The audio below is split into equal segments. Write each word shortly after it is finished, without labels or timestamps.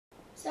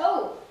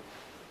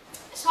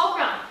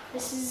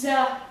this is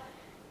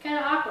kind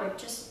of awkward,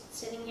 just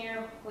sitting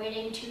here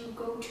waiting to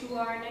go to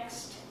our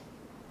next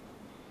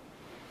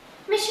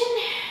mission,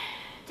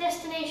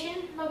 destination,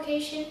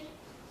 location,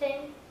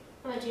 thing,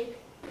 magic.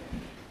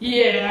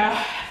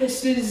 Yeah,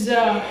 this is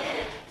a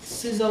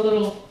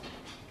little.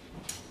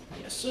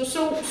 Yeah,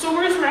 so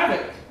where's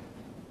Rabbit?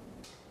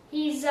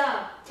 He's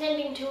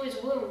tending to his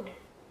wound.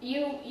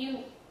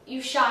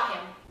 You shot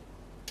him.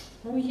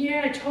 Oh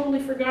yeah, I totally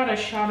forgot I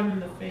shot him in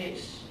the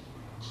face.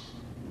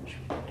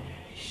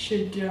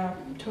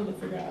 Totally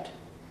forgot.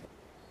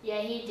 Yeah,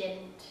 he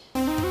didn't.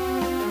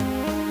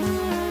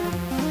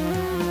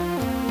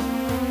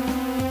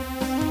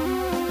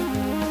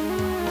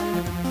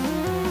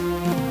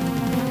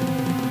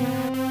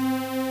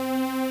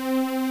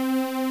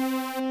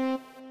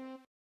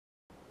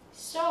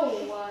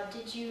 So,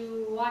 did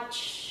you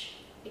watch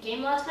the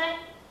game last night?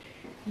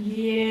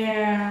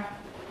 Yeah.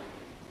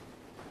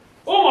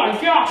 Oh my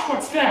gosh,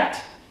 what's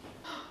that?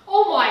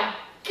 Oh my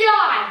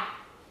god!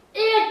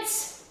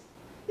 It's...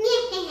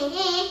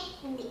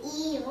 The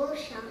evil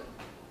shaman.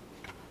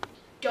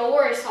 Don't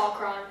worry,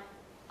 Salkron.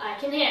 I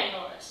can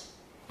handle this.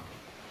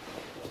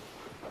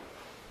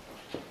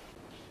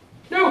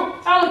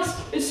 No,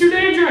 Alex, it's too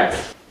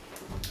dangerous.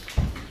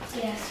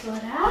 Guess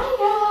what I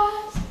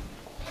got?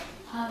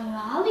 A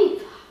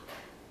lollipop.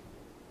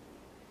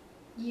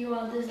 You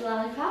want this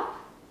lollipop?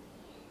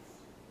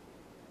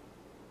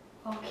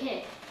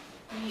 Okay.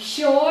 Are you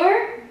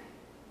sure?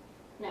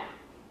 Now,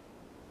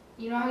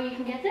 you know how you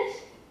can get this?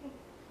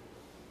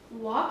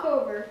 Walk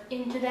over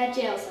into that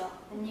jail cell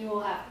and you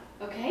will have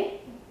it, okay?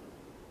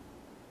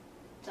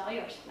 It's all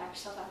yours. Knock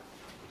yourself out.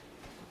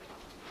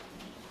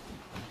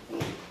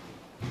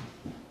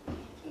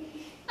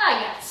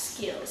 I got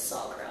skills,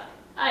 Salkron.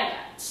 I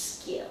got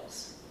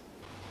skills.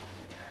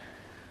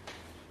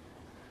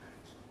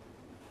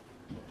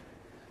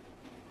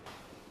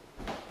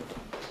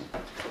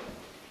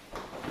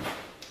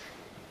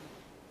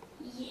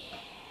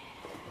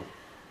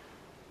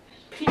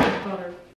 Peanut butter.